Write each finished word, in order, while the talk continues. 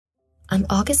On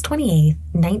August 28,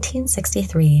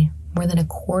 1963, more than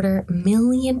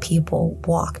 250,000 people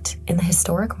walked in the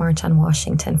historic March on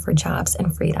Washington for Jobs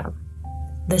and Freedom.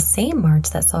 The same march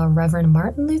that saw Reverend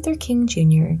Martin Luther King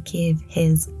Jr. give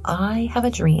his I Have a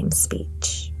Dream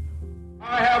speech.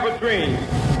 I have a dream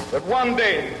that one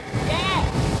day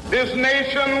this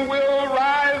nation will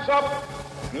rise up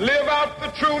and live out the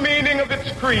true meaning of its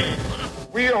creed.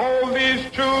 We hold these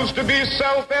truths to be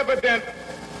self-evident,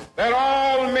 that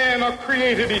all men are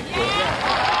created equal.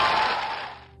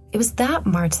 It was that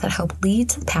march that helped lead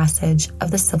to the passage of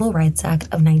the Civil Rights Act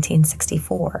of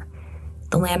 1964.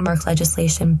 The landmark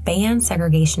legislation banned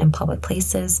segregation in public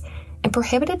places and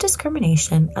prohibited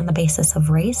discrimination on the basis of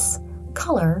race,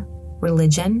 color,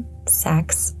 religion,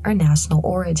 sex, or national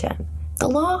origin. The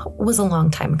law was a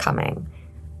long time coming.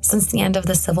 Since the end of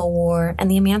the Civil War and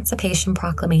the Emancipation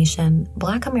Proclamation,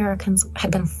 Black Americans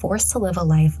had been forced to live a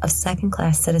life of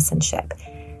second-class citizenship,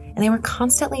 and they were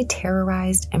constantly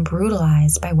terrorized and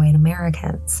brutalized by white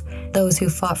Americans. Those who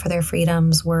fought for their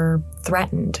freedoms were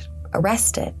threatened,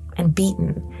 arrested, and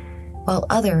beaten, while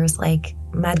others like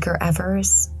Medgar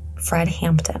Evers, Fred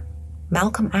Hampton,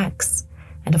 Malcolm X,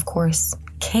 and of course,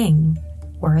 King,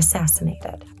 were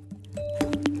assassinated.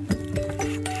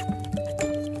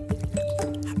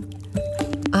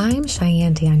 I'm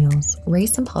Cheyenne Daniels,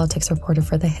 race and politics reporter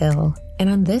for The Hill, and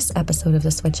on this episode of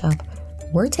The Switch Up,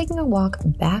 we're taking a walk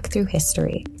back through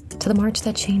history to the march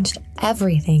that changed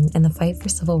everything in the fight for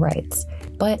civil rights.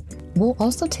 But we'll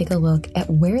also take a look at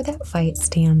where that fight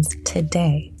stands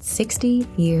today, 60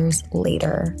 years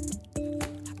later.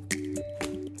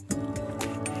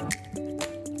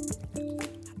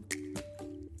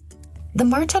 The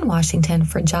March on Washington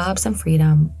for Jobs and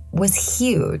Freedom was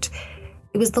huge.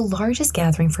 It was the largest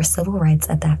gathering for civil rights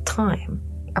at that time.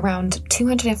 Around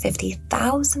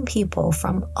 250,000 people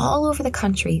from all over the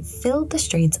country filled the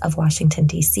streets of Washington,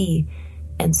 D.C.,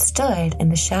 and stood in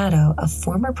the shadow of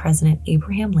former President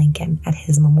Abraham Lincoln at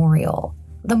his memorial.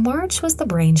 The march was the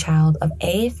brainchild of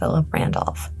A. Philip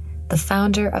Randolph, the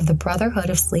founder of the Brotherhood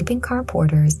of Sleeping Car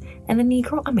Porters and the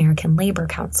Negro American Labor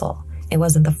Council. It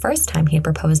wasn't the first time he had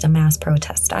proposed a mass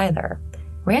protest either.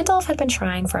 Randolph had been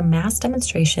trying for mass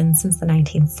demonstrations since the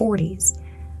 1940s.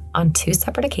 On 2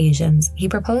 separate occasions, he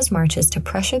proposed marches to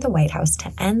pressure the White House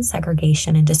to end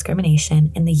segregation and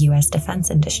discrimination in the U.S. defense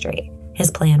industry.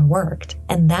 His plan worked,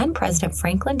 and then President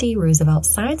Franklin D. Roosevelt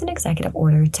signed an executive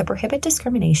order to prohibit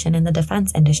discrimination in the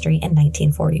defense industry in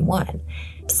 1941.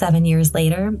 7 years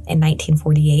later, in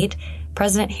 1948,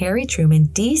 President Harry Truman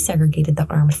desegregated the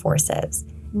armed forces.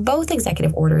 Both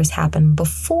executive orders happened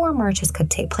before marches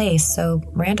could take place, so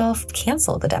Randolph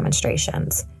canceled the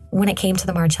demonstrations. When it came to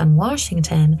the March on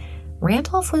Washington,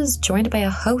 Randolph was joined by a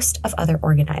host of other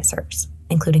organizers,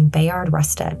 including Bayard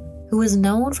Rustin, who was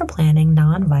known for planning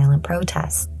nonviolent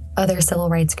protests. Other civil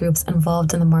rights groups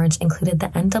involved in the march included the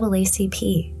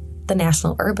NAACP, the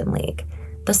National Urban League,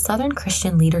 the Southern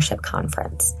Christian Leadership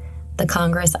Conference, the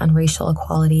Congress on Racial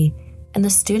Equality, and the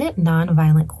Student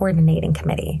Nonviolent Coordinating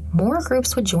Committee. More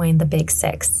groups would join the Big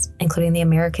Six, including the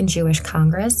American Jewish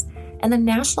Congress and the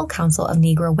National Council of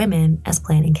Negro Women as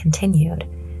planning continued.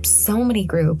 So many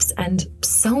groups and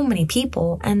so many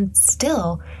people, and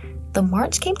still, the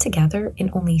march came together in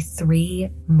only 3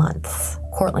 months.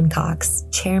 Cortland Cox,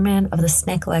 chairman of the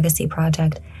SNCC Legacy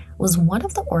Project, was one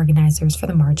of the organizers for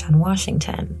the March on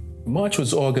Washington. The march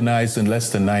was organized in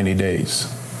less than 90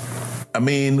 days. I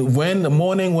mean, when the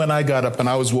morning when I got up and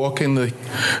I was walking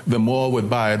the mall with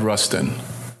Bayard Rustin,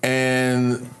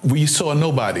 and we saw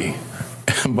nobody.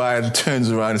 And Bayard turns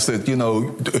around and says,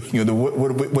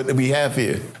 what do we have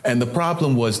here? And the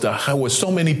problem was there was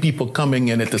so many people coming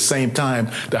in at the same time,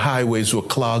 the highways were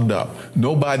clogged up.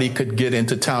 Nobody could get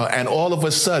into town. And all of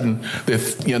a sudden,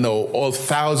 all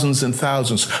thousands and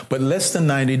thousands, but less than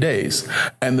 90 days.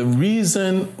 And the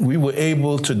reason we were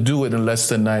able to do it in less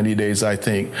than 90 days, I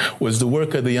think, was the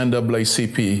work of the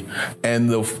NAACP and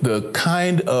the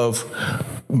kind of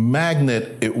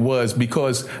magnet it was,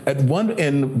 because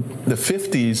in the 50s,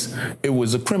 it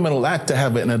was a criminal act to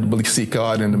have an NAACP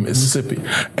card in the Mississippi.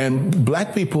 And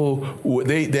black people,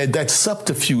 that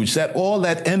subterfuge, all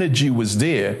that energy was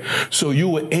there. So you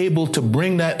were able to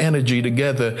bring that energy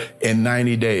together in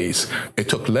 90 days. It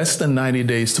took less than 90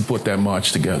 days to put that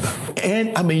march together.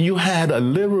 And I mean, you had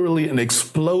literally an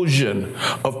explosion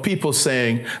of people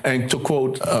saying, and to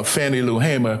quote Fannie Lou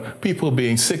Hamer, people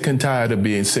being sick and tired of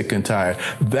being sick and tired.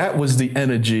 That was the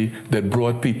energy that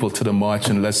brought people to the march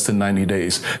in less than 90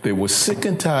 days. They were sick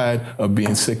and tired of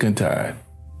being sick and tired.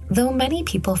 Though many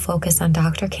people focus on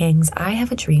Dr. King's I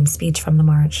Have a Dream speech from the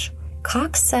march,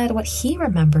 Cox said what he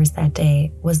remembers that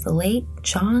day was the late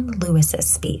John Lewis's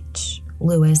speech.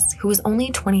 Lewis, who was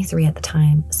only 23 at the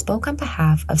time, spoke on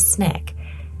behalf of SNCC.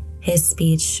 His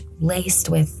speech, laced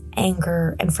with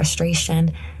anger and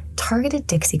frustration, targeted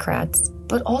Dixiecrats,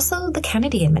 but also the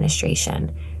Kennedy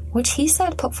administration, which he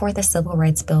said put forth a civil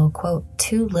rights bill, quote,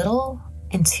 too little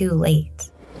and too late.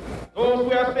 Those who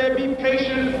have said be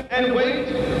patient and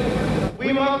wait,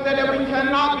 we must say that we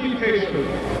cannot be patient.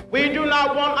 We do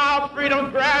not want our freedom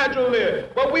gradually,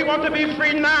 but we want to be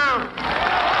free now.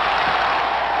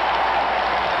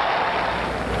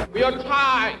 We are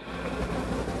tired.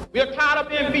 We are tired of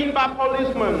being beaten by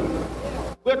policemen.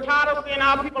 We're tired of seeing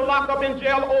our people locked up in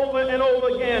jail over and over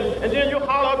again. And then you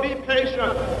holler, be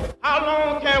patient. How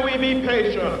long can we be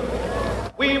patient?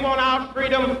 We want our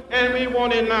freedom and we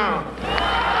want it now.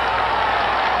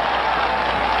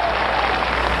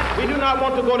 We do not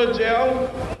want to go to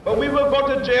jail, but we will go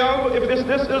to jail if this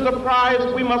is the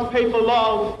price we must pay for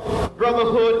love,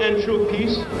 brotherhood, and true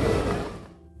peace.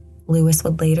 Lewis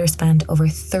would later spend over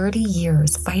 30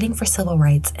 years fighting for civil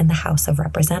rights in the House of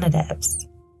Representatives.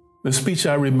 The speech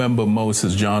I remember most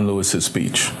is John Lewis's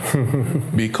speech,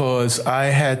 because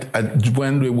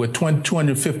when there were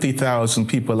 250,000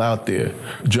 people out there,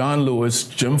 John Lewis,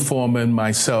 Jim Foreman,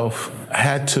 myself,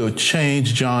 had to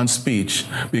change John's speech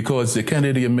because the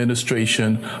Kennedy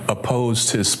administration opposed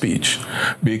his speech,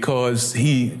 because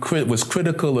he was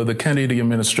critical of the Kennedy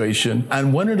administration.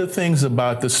 And one of the things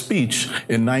about the speech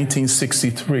in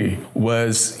 1963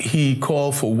 was he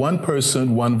called for one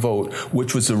person, one vote,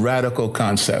 which was a radical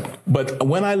concept. But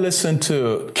when I listened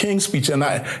to King's speech, and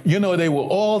there were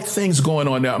all things going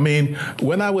on there. I mean,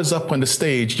 when I was up on the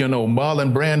stage,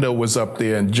 Marlon Brando was up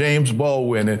there, and James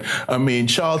Baldwin, and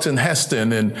Charlton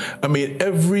Heston, and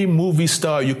every movie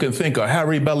star you can think of,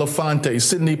 Harry Belafonte,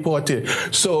 Sidney Poitier.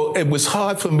 So it was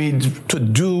hard for me to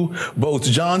do both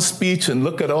John's speech and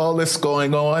look at all this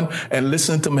going on and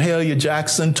listen to Mahalia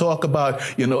Jackson talk about,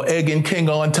 egging King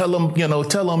on, tell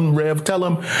him, Rev, tell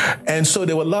him. And so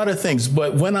there were a lot of things.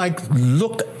 But when I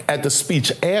looked at the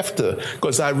speech after,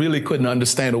 because I really couldn't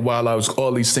understand it while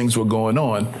all these things were going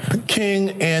on,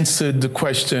 King answered the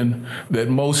question that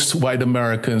most white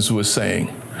Americans were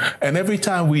saying. And every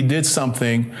time we did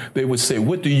something, they would say,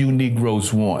 what do you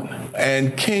Negroes want?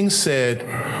 And King said,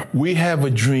 we have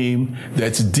a dream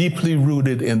that's deeply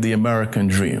rooted in the American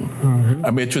dream.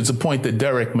 Mm-hmm. It was a point that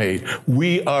Derek made.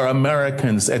 We are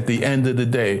Americans at the end of the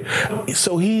day.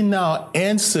 So he now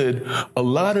answered a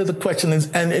lot of the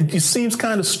questions, and it seems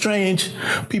kind of strange,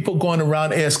 people going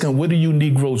around asking, what do you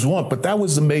Negroes want? But that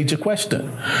was the major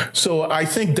question. So I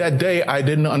think that day I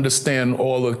didn't understand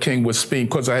all of King was speaking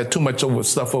because I had too much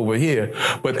stuff over here.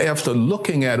 But after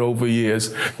looking at over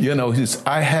years,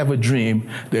 I have a dream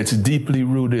that's deeply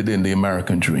rooted in the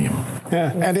American dream.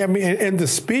 Yeah, and in the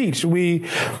speech, we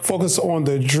focus on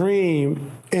the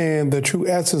dream, and the true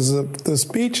essence of the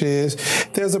speech is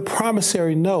there's a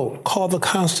promissory note called the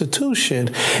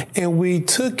Constitution, and we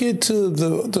took it to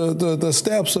the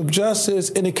steps of justice,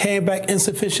 and it came back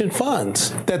insufficient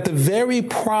funds. That the very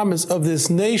promise of this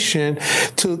nation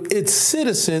to its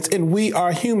citizens, and we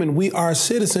are human, we are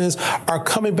citizens, are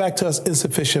coming back to us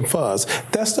insufficient funds.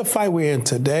 That's the fight we're in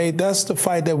today. That's the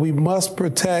fight that we must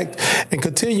protect and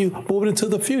continue moving into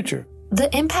the future.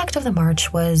 The impact of the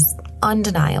march was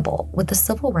undeniable, with the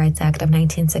Civil Rights Act of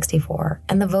 1964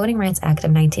 and the Voting Rights Act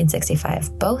of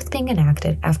 1965 both being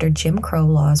enacted after Jim Crow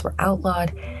laws were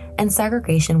outlawed and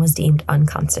segregation was deemed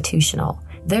unconstitutional.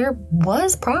 There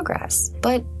was progress,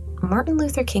 but Martin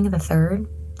Luther King III,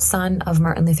 son of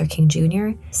Martin Luther King Jr.,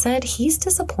 said he's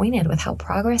disappointed with how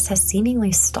progress has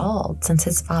seemingly stalled since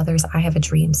his father's I Have a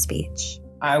Dream speech.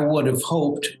 I would have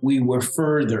hoped we were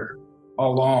further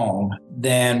along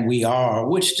than we are,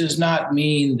 which does not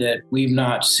mean that we've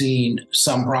not seen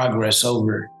some progress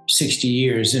over 60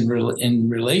 years in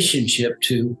relationship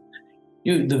to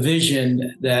the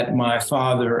vision that my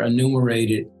father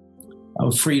enumerated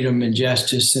of freedom and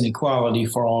justice and equality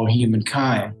for all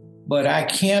humankind. But I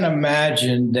can't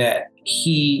imagine that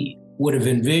he would have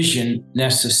envisioned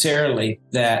necessarily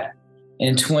that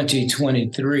in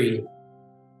 2023,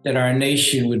 that our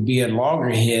nation would be at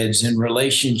loggerheads in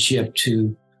relationship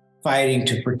to fighting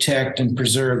to protect and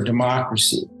preserve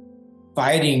democracy,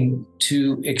 fighting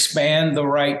to expand the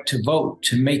right to vote,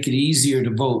 to make it easier to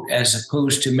vote as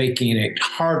opposed to making it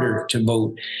harder to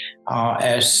vote,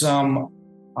 as some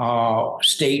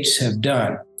states have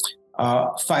done,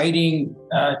 fighting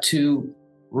to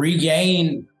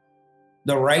regain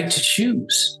the right to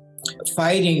choose,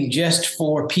 fighting just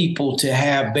for people to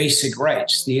have basic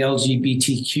rights, the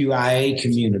LGBTQIA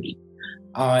community,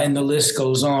 and the list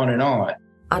goes on and on.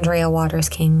 Andrea Waters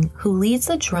King, who leads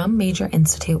the Drum Major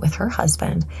Institute with her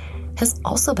husband, has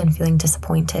also been feeling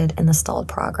disappointed in the stalled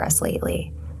progress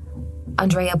lately.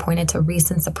 Andrea pointed to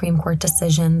recent Supreme Court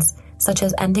decisions, such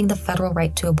as ending the federal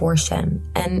right to abortion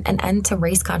and an end to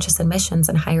race-conscious admissions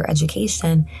in higher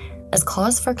education, as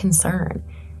cause for concern,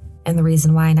 and the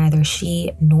reason why neither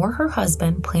she nor her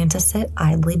husband plan to sit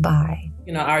idly by.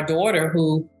 Our daughter,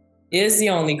 who is the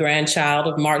only grandchild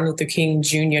of Martin Luther King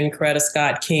Jr. and Coretta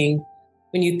Scott King,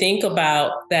 when you think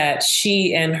about that,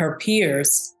 she and her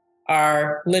peers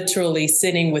are literally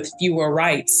sitting with fewer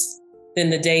rights than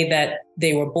the day that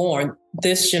they were born.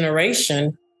 This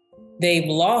generation, they've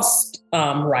lost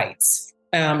rights.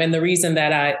 And the reason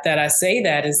that I say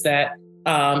that is that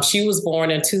she was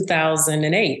born in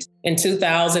 2008. In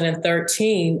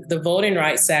 2013, the Voting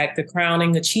Rights Act, the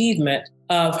crowning achievement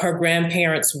of her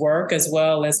grandparents' work, as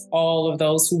well as all of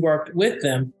those who worked with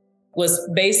them, was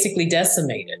basically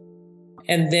decimated.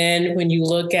 And then when you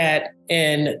look at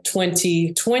in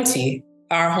 2020,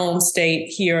 our home state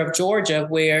here of Georgia,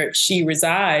 where she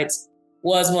resides,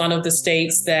 was one of the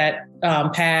states that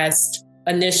passed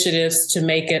initiatives to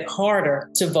make it harder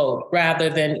to vote rather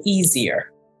than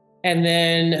easier. And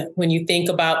then when you think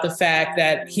about the fact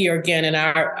that here again in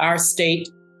our state,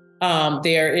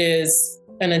 there is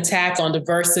an attack on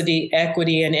diversity,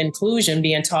 equity, and inclusion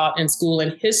being taught in school,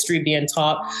 and history being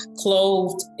taught,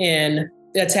 clothed in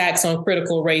attacks on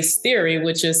critical race theory,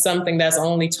 which is something that's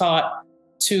only taught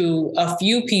to a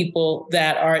few people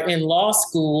that are in law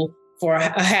school for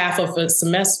a half of a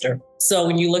semester. So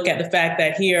when you look at the fact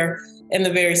that here in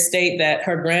the very state that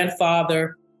her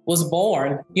grandfather was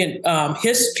born,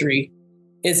 history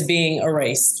is being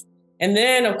erased. And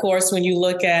then, of course, when you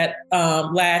look at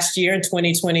last year in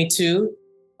 2022,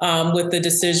 with the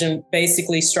decision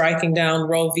basically striking down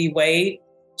Roe v. Wade,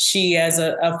 she, as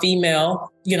a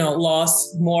female,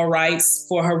 lost more rights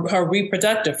for her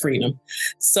reproductive freedom.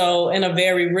 So in a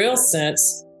very real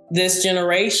sense, this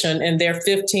generation in their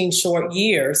 15 short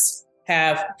years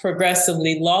have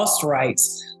progressively lost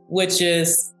rights, which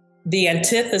is the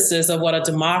antithesis of what a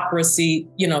democracy,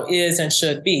 is and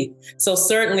should be. So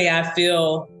certainly I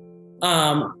feel,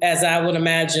 as I would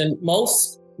imagine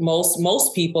most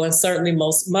people, and certainly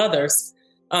most mothers,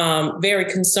 very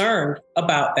concerned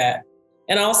about that.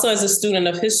 And also as a student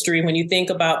of history, when you think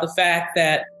about the fact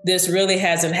that this really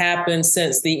hasn't happened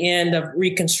since the end of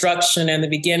Reconstruction and the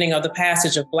beginning of the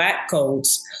passage of Black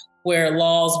codes, where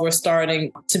laws were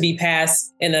starting to be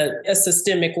passed in a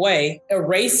systemic way,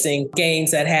 erasing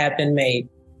gains that have been made.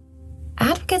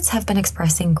 Advocates have been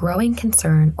expressing growing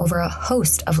concern over a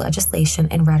host of legislation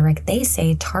and rhetoric they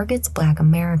say targets Black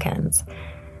Americans.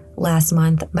 Last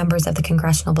month, members of the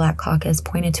Congressional Black Caucus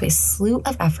pointed to a slew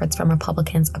of efforts from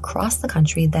Republicans across the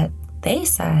country that they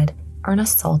said are an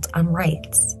assault on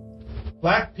rights.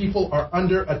 Black people are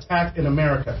under attack in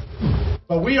America,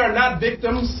 but we are not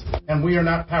victims and we are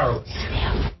not powerless.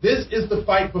 This is the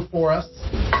fight before us.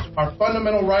 Our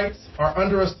fundamental rights are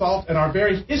under assault and our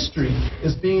very history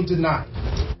is being denied.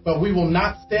 But we will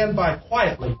not stand by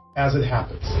quietly as it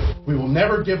happens. We will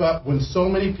never give up when so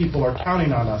many people are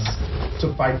counting on us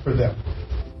to fight for them.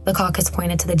 The caucus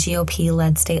pointed to the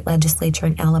GOP-led state legislature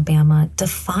in Alabama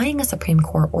defying a Supreme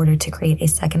Court order to create a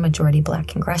second majority Black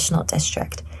congressional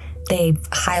district. They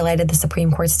highlighted the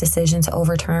Supreme Court's decision to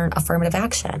overturn affirmative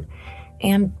action.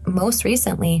 And most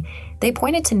recently, they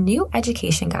pointed to new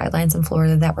education guidelines in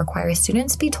Florida that require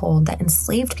students be told that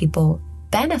enslaved people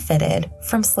benefited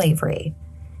from slavery.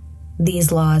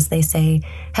 These laws, they say,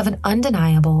 have an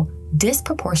undeniable,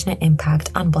 disproportionate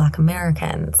impact on Black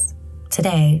Americans.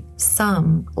 Today,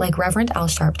 some, like Reverend Al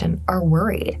Sharpton, are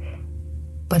worried,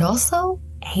 but also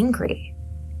angry.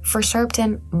 For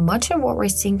Sharpton, much of what we're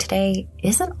seeing today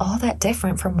isn't all that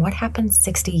different from what happened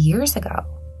 60 years ago.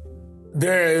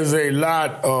 There is a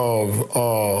lot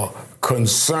of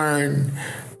concern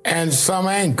and some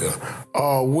anger.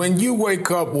 When you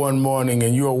wake up one morning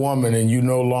and you're a woman and you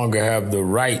no longer have the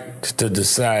right to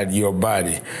decide your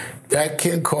body, that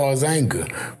can cause anger.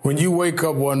 When you wake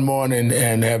up one morning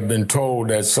and have been told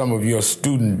that some of your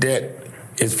student debt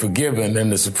is forgiven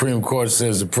and the Supreme Court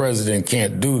says the president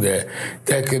can't do that,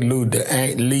 that could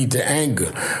lead to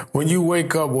anger. When you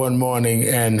wake up one morning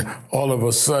and all of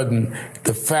a sudden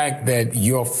the fact that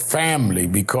your family,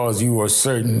 because you were a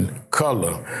certain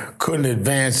color, couldn't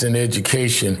advance in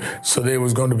education, so there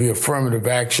was going to be affirmative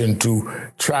action to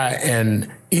try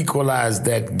and equalize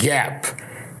that gap,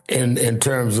 in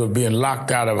terms of being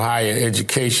locked out of higher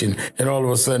education. And all of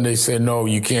a sudden they say, no,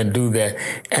 you can't do that.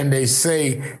 And they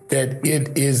say that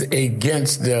it is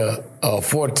against the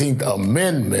 14th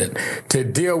Amendment to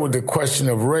deal with the question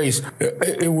of race.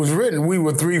 It was written, we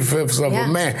were 3/5 of a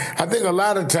man. I think a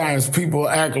lot of times people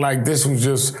act like this was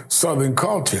just Southern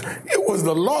culture. It was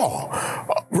the law.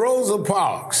 Rosa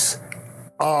Parks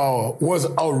was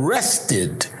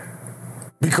arrested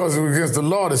because it was against the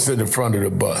law to sit in front of the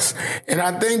bus. And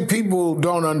I think people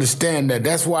don't understand that.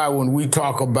 That's why when we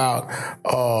talk about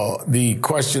the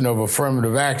question of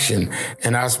affirmative action,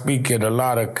 and I speak at a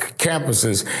lot of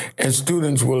campuses, and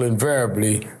students will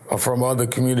invariably from other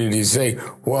communities say,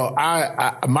 well,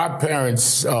 my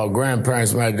parents,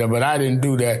 grandparents might have done, but I didn't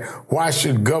do that. Why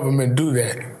should government do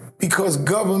that? Because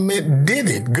government did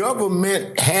it.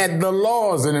 Government had the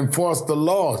laws and enforced the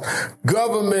laws.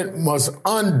 Government must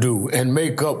undo and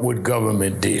make up what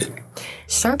government did.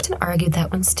 Sharpton argued that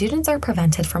when students are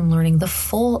prevented from learning the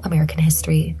full American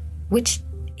history, which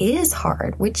is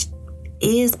hard, which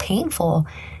is painful,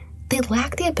 they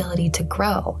lack the ability to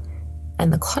grow,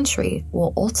 and the country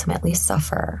will ultimately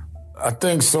suffer. I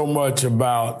think so much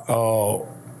about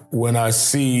when I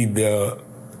see the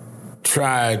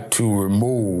tried to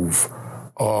remove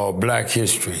Black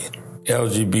history,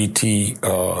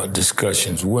 LGBT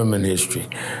discussions, women history.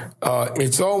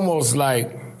 It's almost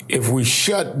like if we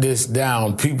shut this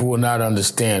down, people will not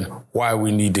understand why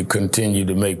we need to continue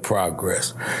to make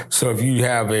progress. So if you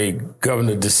have a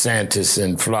Governor DeSantis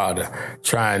in Florida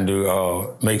trying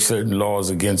to make certain laws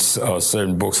against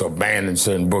certain books or banning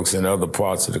certain books in other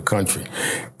parts of the country,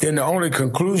 then the only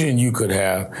conclusion you could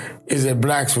have is that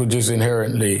blacks were just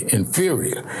inherently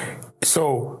inferior.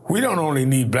 So we don't only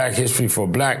need Black history for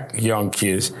Black young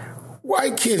kids.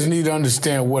 White kids need to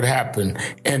understand what happened,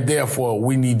 and therefore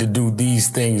we need to do these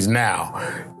things now.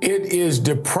 It is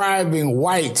depriving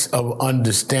whites of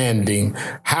understanding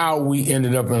how we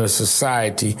ended up in a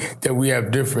society that we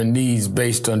have different needs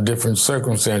based on different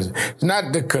circumstances. It's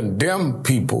not to condemn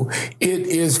people. It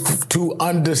is to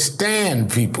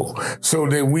understand people so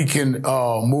that we can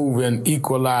move and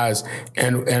equalize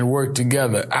and work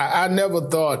together. I never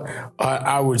thought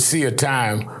I would see a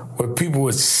time where people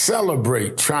would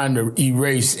celebrate trying to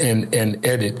erase and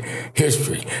edit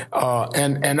history.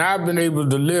 And I've been able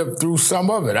to live through some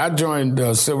of it. I joined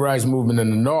the Civil Rights Movement in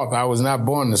the North. I was not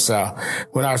born in the South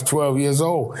when I was 12 years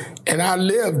old. And I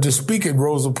lived to speak at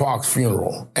Rosa Parks'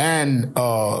 funeral and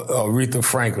Aretha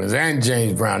Franklin's and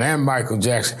James Brown and Michael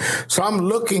Jackson. So I'm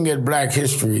looking at Black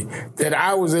history that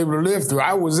I was able to live through.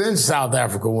 I was in South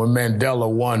Africa when Mandela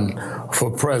won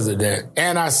for president.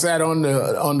 And I sat on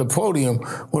the podium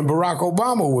when Barack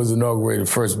Obama was inaugurated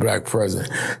first Black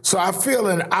president. So I feel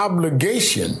an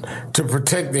obligation to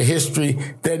protect the history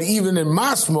that even in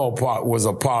my small part was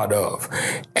a part of.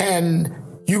 And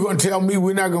you're going to tell me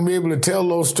we're not going to be able to tell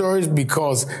those stories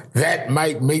because that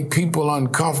might make people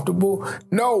uncomfortable?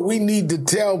 No, we need to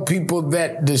tell people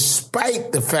that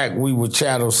despite the fact we were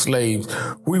chattel slaves,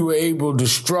 we were able to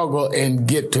struggle and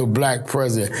get to a Black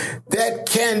president. That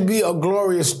can be a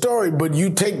glorious story, but you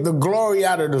take the glory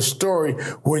out of the story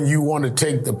when you want to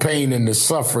take the pain and the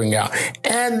suffering out.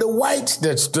 And the whites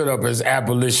that stood up as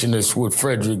abolitionists with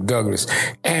Frederick Douglass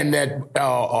and that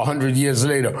 100 years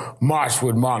later marched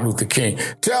with Martin Luther King.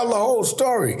 Tell the whole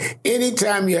story.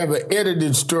 Anytime you have an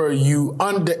edited story, you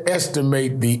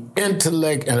underestimate the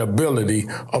intellect and ability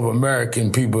of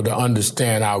American people to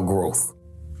understand our growth.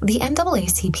 The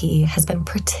NAACP has been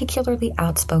particularly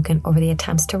outspoken over the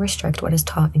attempts to restrict what is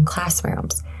taught in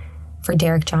classrooms. For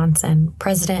Derrick Johnson,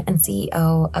 president and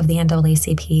CEO of the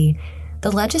NAACP,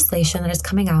 the legislation that is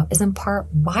coming out is in part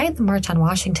why the March on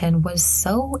Washington was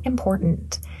so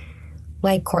important.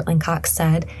 Like Courtland Cox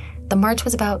said, the march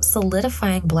was about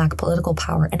solidifying Black political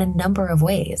power in a number of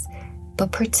ways,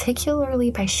 but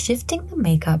particularly by shifting the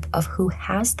makeup of who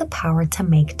has the power to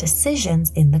make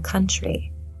decisions in the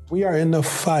country. We are in the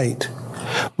fight.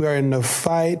 We are in the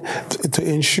fight to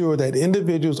ensure that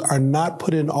individuals are not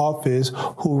put in office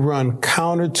who run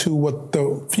counter to what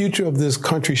the future of this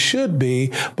country should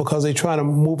be because they try to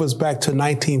move us back to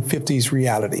 1950s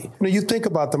reality. You think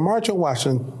about the March on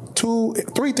Washington,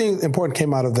 three things important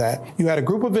came out of that. You had a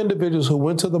group of individuals who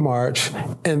went to the march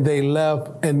and they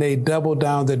left and they doubled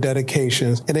down their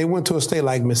dedications and they went to a state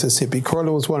like Mississippi.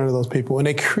 Cortland was one of those people, and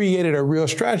they created a real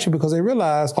strategy because they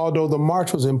realized although the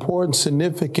march was important,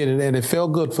 significant, and it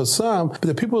felt good for some, but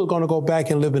the people are going to go back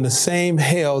and live in the same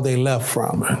hell they left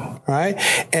from, right?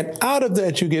 And out of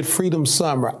that, you get Freedom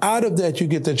Summer. Out of that, you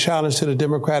get the challenge to the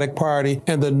Democratic Party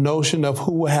and the notion of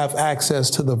who will have access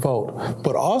to the vote.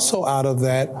 But also out of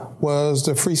that, was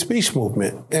the free speech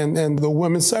movement and the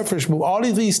women's suffrage movement. All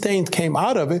of these things came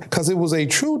out of it because it was a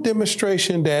true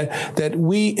demonstration that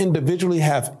we individually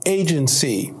have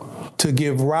agency to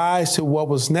give rise to what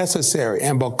was necessary.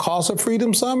 And because of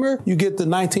Freedom Summer, you get the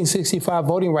 1965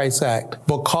 Voting Rights Act.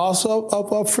 Because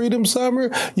of Freedom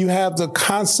Summer, you have the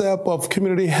concept of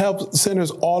community health centers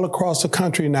all across the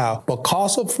country now.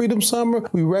 Because of Freedom Summer,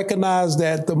 we recognize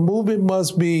that the movement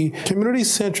must be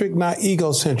community-centric, not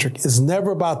egocentric. It's never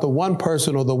about the one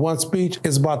person or the one speech.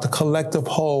 It's about the collective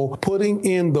whole, putting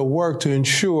in the work to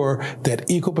ensure that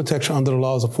equal protection under the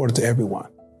law is afforded to everyone.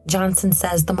 Johnson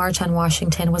says the March on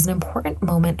Washington was an important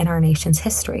moment in our nation's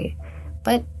history,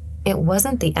 but it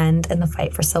wasn't the end in the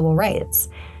fight for civil rights.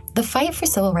 The fight for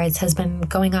civil rights has been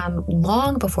going on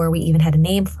long before we even had a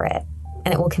name for it,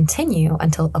 and it will continue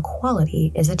until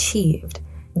equality is achieved.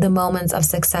 The moments of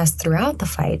success throughout the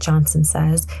fight, Johnson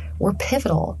says, were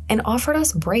pivotal and offered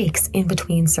us breaks in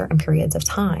between certain periods of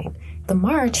time. The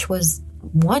march was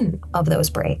one of those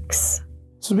breaks.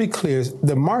 To be clear,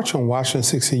 the March on Washington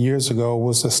 60 years ago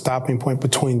was the stopping point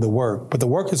between the work, but the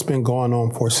work has been going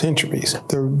on for centuries.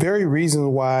 The very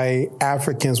reason why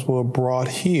Africans were brought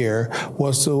here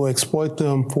was to exploit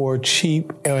them for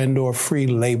cheap and or free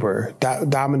labor,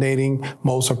 dominating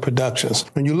most of productions.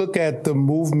 When you look at the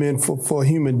movement for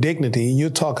human dignity,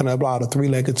 you're talking about a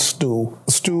three-legged stool.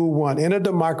 Stool one, in a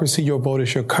democracy, your vote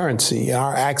is your currency.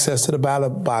 Our access to the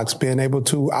ballot box, being able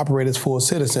to operate as full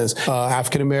citizens.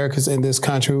 African Americans in this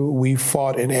country, we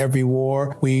fought in every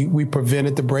war. We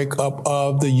prevented the breakup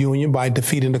of the Union by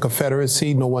defeating the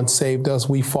Confederacy. No one saved us.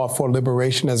 We fought for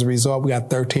liberation. As a result, we got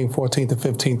 13th, 14th, and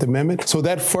 15th Amendment. So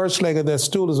that first leg of that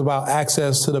stool is about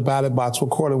access to the ballot box, what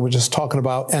Corley was just talking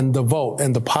about, and the vote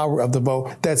and the power of the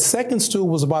vote. That second stool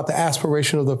was about the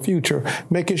aspiration of the future,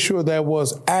 making sure there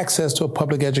was access to a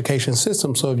public education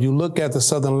system. So if you look at the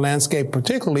Southern landscape,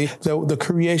 particularly, the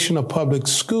creation of public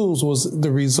schools was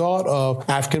the result of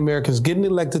African Americans getting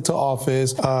elected to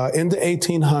office in the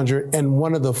 1800s, and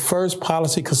one of the first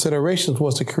policy considerations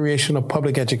was the creation of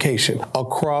public education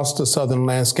across the Southern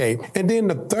landscape. And then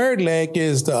the third leg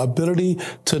is the ability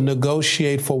to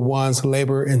negotiate for one's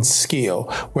labor and skill,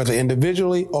 whether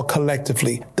individually or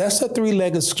collectively. That's the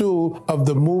three-legged stool of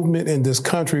the movement in this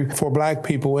country for Black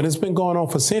people, and it's been going on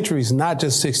for centuries, not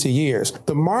just 60 years.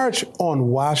 The March on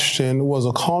Washington was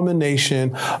a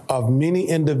culmination of many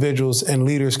individuals and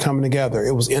leaders coming together.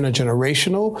 It was intergenerational.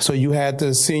 So you had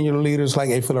the senior leaders like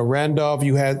A. Philip Randolph.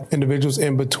 You had individuals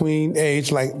in between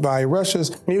age like Barry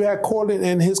Rushes. You had Corley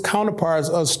and his counterparts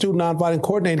of Student Nonviolent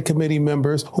Coordinating Committee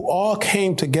members who all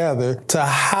came together to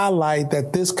highlight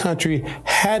that this country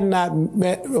had not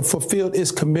fulfilled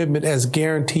its commitment as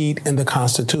guaranteed in the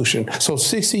Constitution. So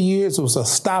 60 years was a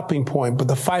stopping point, but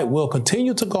the fight will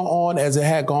continue to go on as it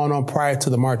had gone on prior to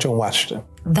the March on Washington.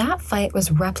 That fight was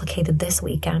replicated this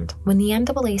weekend when the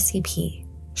NAACP,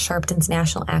 Sharpton's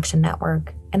National Action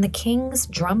Network, and the King's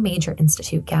Drum Major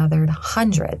Institute gathered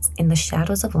hundreds in the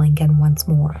shadows of Lincoln once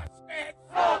more.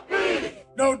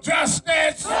 No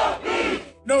justice!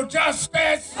 No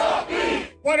justice!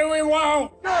 What do we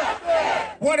want?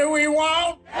 What do we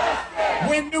want?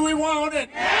 When do we want it?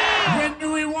 When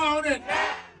do we want it?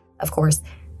 Of course,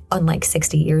 unlike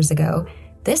 60 years ago,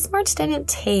 this march didn't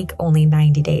take only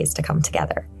 90 days to come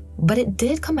together. But it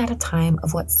did come at a time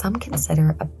of what some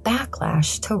consider a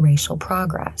backlash to racial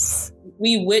progress.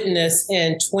 We witnessed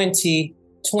in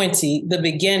 2020 the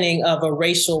beginning of a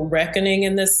racial reckoning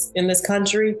in this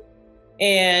country.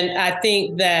 And I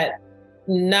think that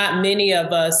not many of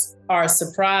us are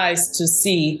surprised to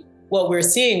see what we're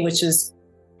seeing, which is,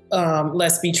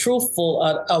 let's be truthful,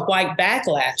 a white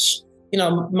backlash. You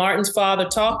know, Martin's father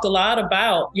talked a lot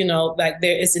about, like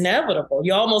it's inevitable.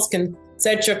 You almost can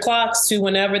set your clocks to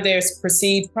whenever there's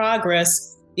perceived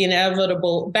progress, the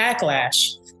inevitable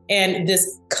backlash. And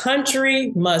this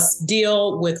country must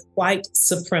deal with white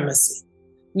supremacy.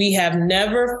 We have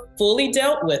never fully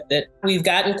dealt with it. We've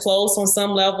gotten close on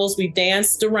some levels. We've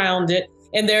danced around it.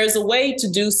 And there's a way to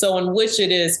do so in which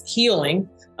it is healing,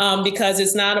 because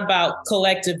it's not about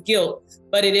collective guilt,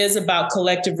 but it is about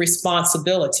collective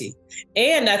responsibility.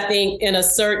 And I think in a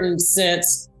certain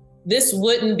sense, this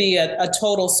wouldn't be a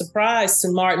total surprise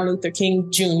to Martin Luther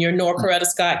King Jr. nor Coretta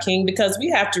Scott King, because we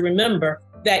have to remember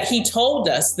that he told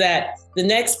us that the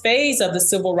next phase of the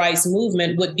civil rights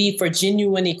movement would be for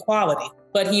genuine equality.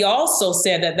 But he also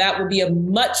said that that would be a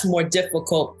much more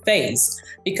difficult phase,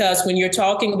 because when you're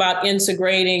talking about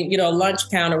integrating, lunch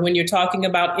counter, when you're talking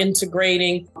about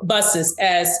integrating buses,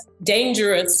 as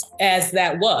dangerous as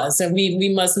that was, and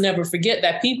we must never forget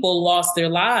that people lost their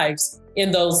lives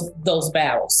in those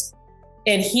battles.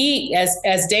 And he,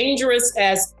 as dangerous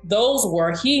as those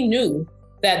were, he knew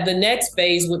that the next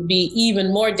phase would be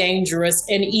even more dangerous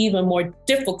and even more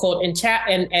difficult in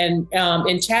challenging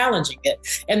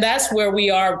it. And that's where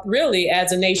we are really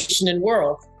as a nation and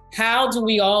world. How do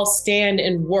we all stand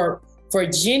and work for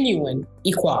genuine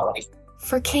equality?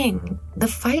 For King, the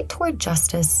fight toward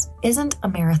justice isn't a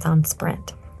marathon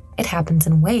sprint. It happens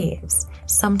in waves.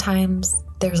 Sometimes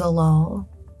there's a lull.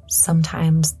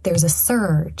 Sometimes there's a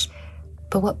surge.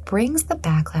 But what brings the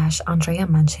backlash Andrea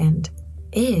mentioned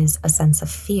is a sense of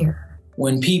fear.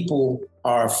 When people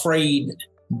are afraid,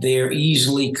 they're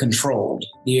easily controlled.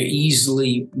 They're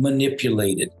easily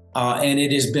manipulated. And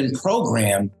it has been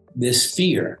programmed, this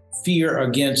fear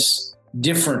against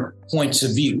different points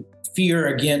of view, fear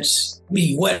against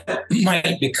what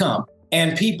might become.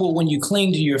 And people, when you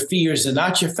cling to your fears and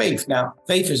not your faith. Now,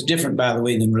 faith is different, by the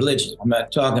way, than religion. I'm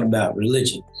not talking about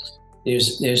religion.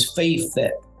 There's faith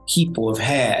that people have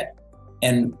had.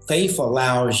 And faith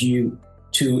allows you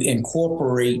to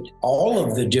incorporate all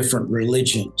of the different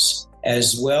religions,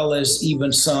 as well as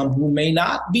even some who may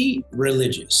not be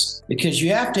religious, because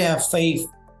you have to have faith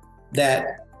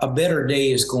that a better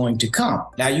day is going to come.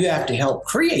 Now, you have to help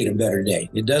create a better day.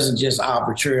 It doesn't just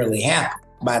arbitrarily happen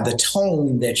by the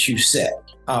tone that you set.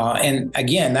 And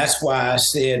again, that's why I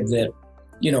said that,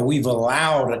 we've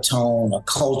allowed a tone, a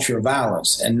culture of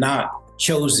violence, and not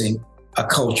chosen a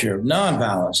culture of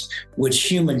nonviolence, which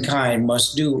humankind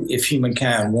must do if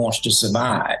humankind wants to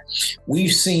survive.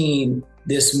 We've seen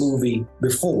this movie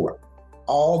before.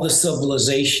 All the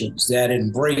civilizations that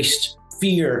embraced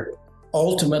fear,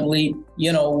 ultimately,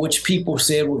 which people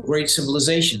said were great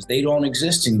civilizations, they don't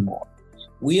exist anymore.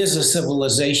 We as a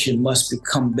civilization must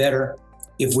become better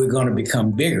if we're going to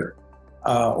become bigger,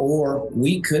 or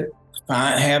we could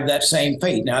have that same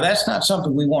fate. Now, that's not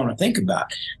something we want to think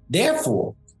about.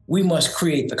 Therefore, we must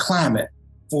create the climate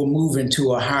for moving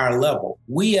to a higher level.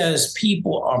 We as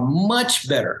people are much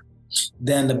better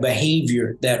than the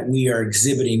behavior that we are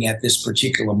exhibiting at this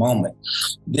particular moment.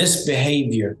 This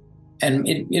behavior, and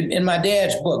in my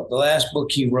dad's book, the last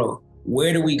book he wrote,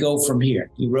 Where Do We Go From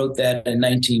Here? He wrote that in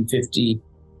 1966.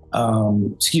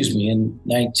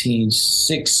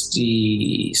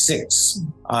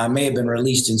 It may have been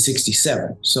released in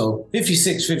 67. So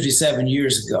 56, 57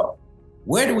 years ago.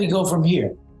 Where do we go from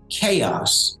here?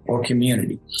 Chaos or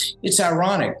community. It's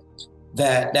ironic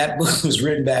that that book was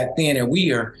written back then and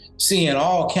we are seeing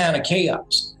all kind of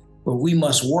chaos, but we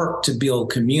must work to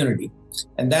build community.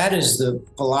 And that is the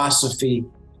philosophy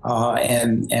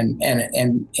and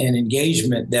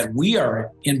engagement that we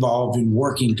are involved in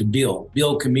working to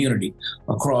build community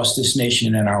across this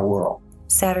nation and our world.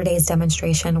 Saturday's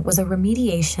demonstration was a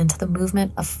remediation to the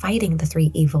movement of fighting the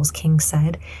three evils, King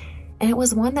said. And it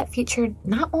was one that featured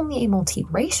not only a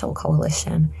multiracial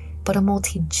coalition, but a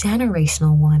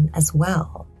multi-generational one as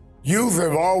well. Youth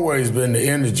have always been the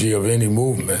energy of any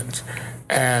movement.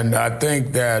 And I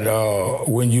think that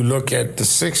when you look at the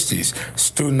 60s,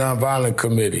 Student Nonviolent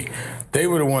Committee, they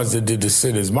were the ones that did the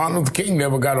sit-ins. Martin Luther King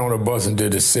never got on a bus and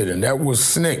did a sit-in. That was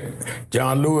SNCC,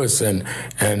 John Lewis and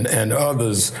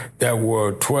others that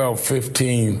were 12,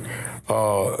 15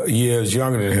 years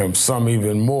younger than him, some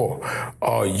even more.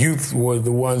 Youth were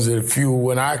the ones that fueled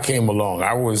when I came along.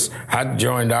 I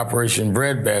joined Operation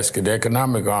Breadbasket, the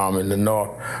economic arm in the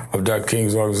north of Dr.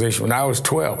 King's organization. When I was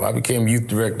 12, I became youth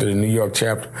director of the New York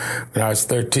chapter when I was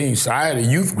 13. So I had a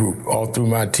youth group all through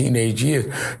my teenage years.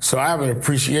 So I have an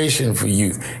appreciation for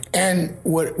youth. And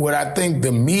what I think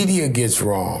the media gets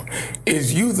wrong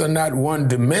is youth are not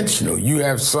one-dimensional. You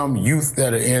have some youth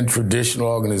that are in traditional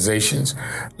organizations,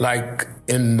 like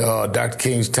in Dr.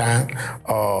 King's time,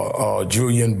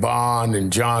 Julian Bond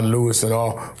and John Lewis and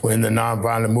all were in the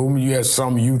nonviolent movement. You had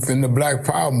some youth in the Black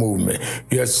Power movement.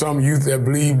 You had some youth that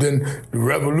believed in the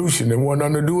revolution and wanted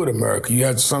nothing to do with America. You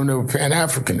had some that were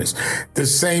Pan-Africanists. The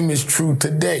same is true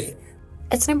today.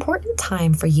 It's an important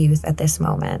time for youth at this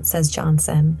moment, says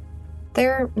Johnson.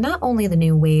 They're not only the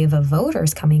new wave of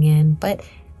voters coming in, but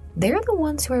they're the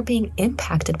ones who are being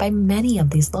impacted by many of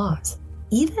these laws,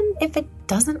 even if it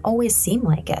doesn't always seem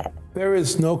like it. There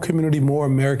is no community more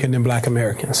American than Black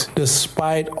Americans.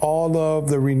 Despite all of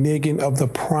the reneging of the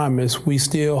promise, we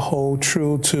still hold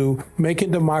true to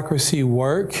making democracy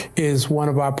work is one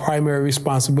of our primary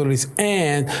responsibilities,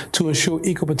 and to ensure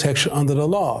equal protection under the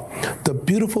law. The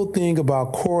beautiful thing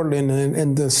about Cortland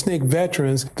and the SNCC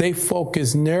veterans, they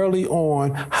focus narrowly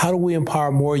on how do we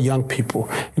empower more young people.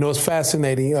 It's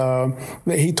fascinating.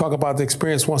 He talked about the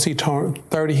experience once he turned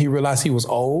 30, he realized he was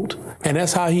old, and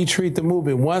that's how he treated the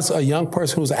movement. Once a a young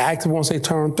person who's active once they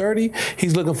turn 30,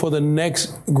 he's looking for the next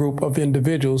group of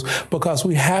individuals, because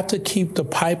we have to keep the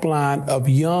pipeline of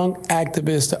young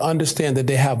activists to understand that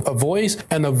they have a voice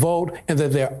and a vote and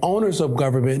that they're owners of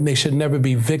government and they should never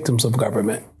be victims of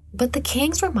government. But the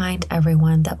Kings remind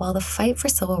everyone that while the fight for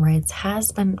civil rights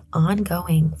has been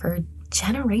ongoing for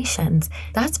generations,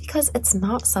 that's because it's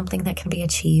not something that can be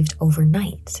achieved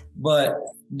overnight. But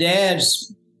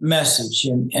Dad's message,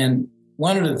 and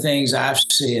one of the things I've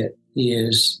said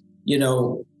is,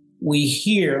 we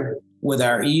hear with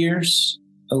our ears,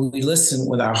 we listen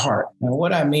with our heart. And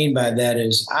what I mean by that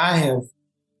is I have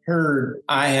heard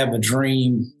I Have a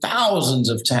Dream thousands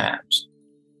of times,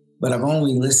 but I've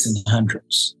only listened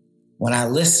hundreds. When I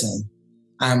listen,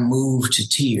 I'm moved to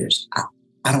tears.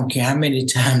 I don't care how many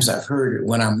times I've heard it.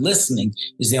 When I'm listening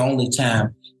is the only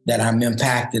time that I'm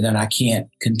impacted and I can't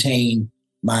contain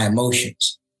my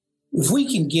emotions. If we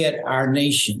can get our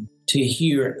nation to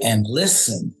hear and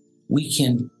listen, we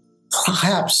can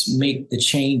perhaps make the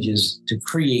changes to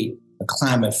create a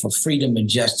climate for freedom and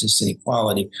justice and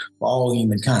equality for all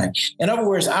humankind. In other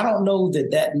words, I don't know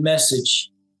that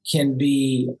message can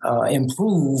be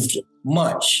improved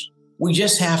much. We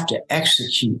just have to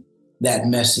execute that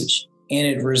message. And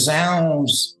it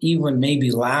resounds even maybe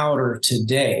louder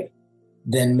today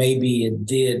than maybe it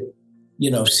did,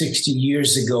 60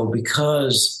 years ago,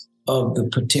 because of the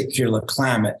particular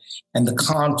climate and the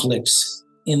conflicts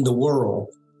in the world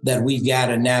that we've got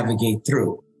to navigate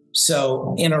through.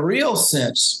 So in a real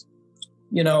sense,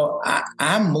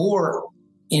 I'm more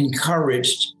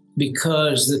encouraged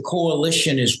because the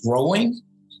coalition is growing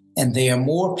and there are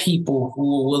more people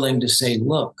who are willing to say,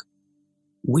 look,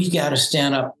 we got to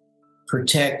stand up,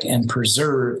 protect and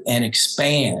preserve and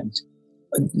expand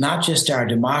not just our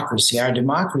democracy,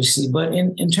 but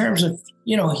in terms of,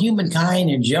 humankind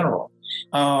in general,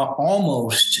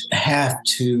 almost have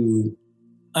to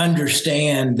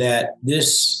understand that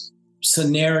this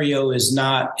scenario is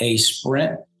not a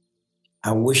sprint.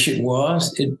 I wish it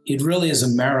was. It really is a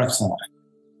marathon.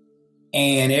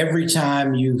 And every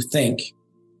time you think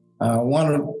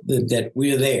that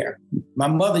we're there, my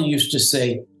mother used to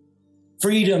say,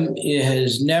 freedom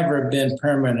has never been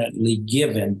permanently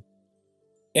given.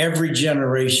 Every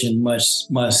generation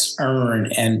must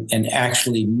earn and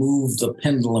actually move the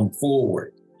pendulum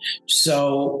forward.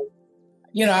 So,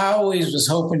 I always was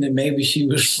hoping that maybe she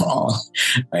was wrong,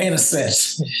 in a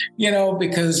sense,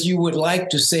 because you would like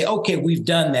to say, okay, we've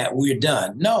done that, we're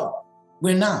done. No,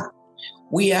 we're not.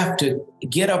 We have to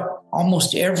get up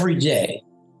almost every day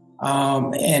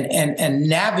and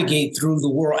navigate through the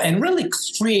world and really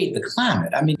create the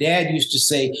climate. I mean, Dad used to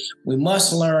say, we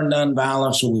must learn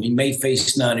nonviolence or we may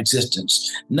face non-existence.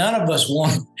 None of us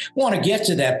want to get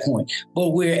to that point, but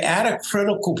we're at a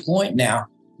critical point now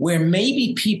where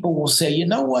maybe people will say, you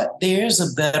know what, there's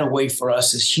a better way for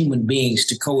us as human beings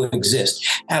to coexist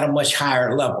at a much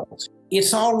higher level.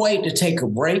 It's all right to take a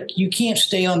break. You can't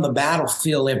stay on the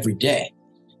battlefield every day.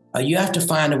 You have to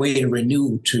find a way to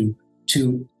renew, to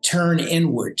turn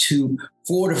inward, to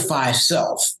fortify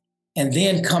self, and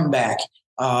then come back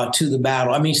to the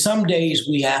battle. I mean, some days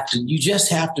you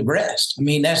just have to rest. I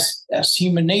mean, that's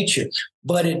human nature,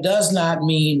 but it does not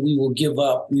mean we will give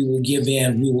up, we will give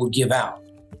in, we will give out.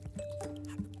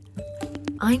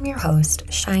 I'm your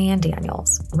host, Cheyenne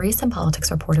Daniels, race and politics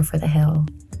reporter for The Hill.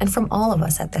 And from all of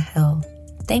us at The Hill,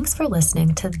 thanks for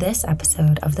listening to this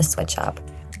episode of The Switch Up.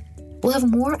 We'll have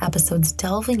more episodes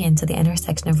delving into the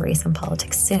intersection of race and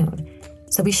politics soon,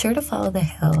 so be sure to follow The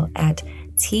Hill at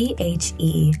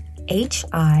THEHILL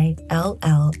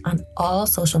on all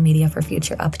social media for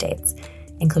future updates,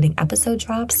 including episode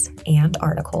drops and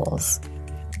articles.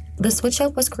 The Switch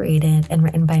Up was created and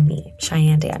written by me,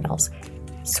 Cheyenne Daniels.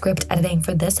 Script editing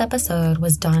for this episode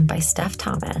was done by Steph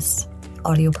Thomas.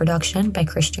 Audio production by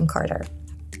Christian Carter.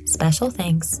 Special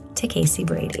thanks to Casey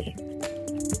Brady.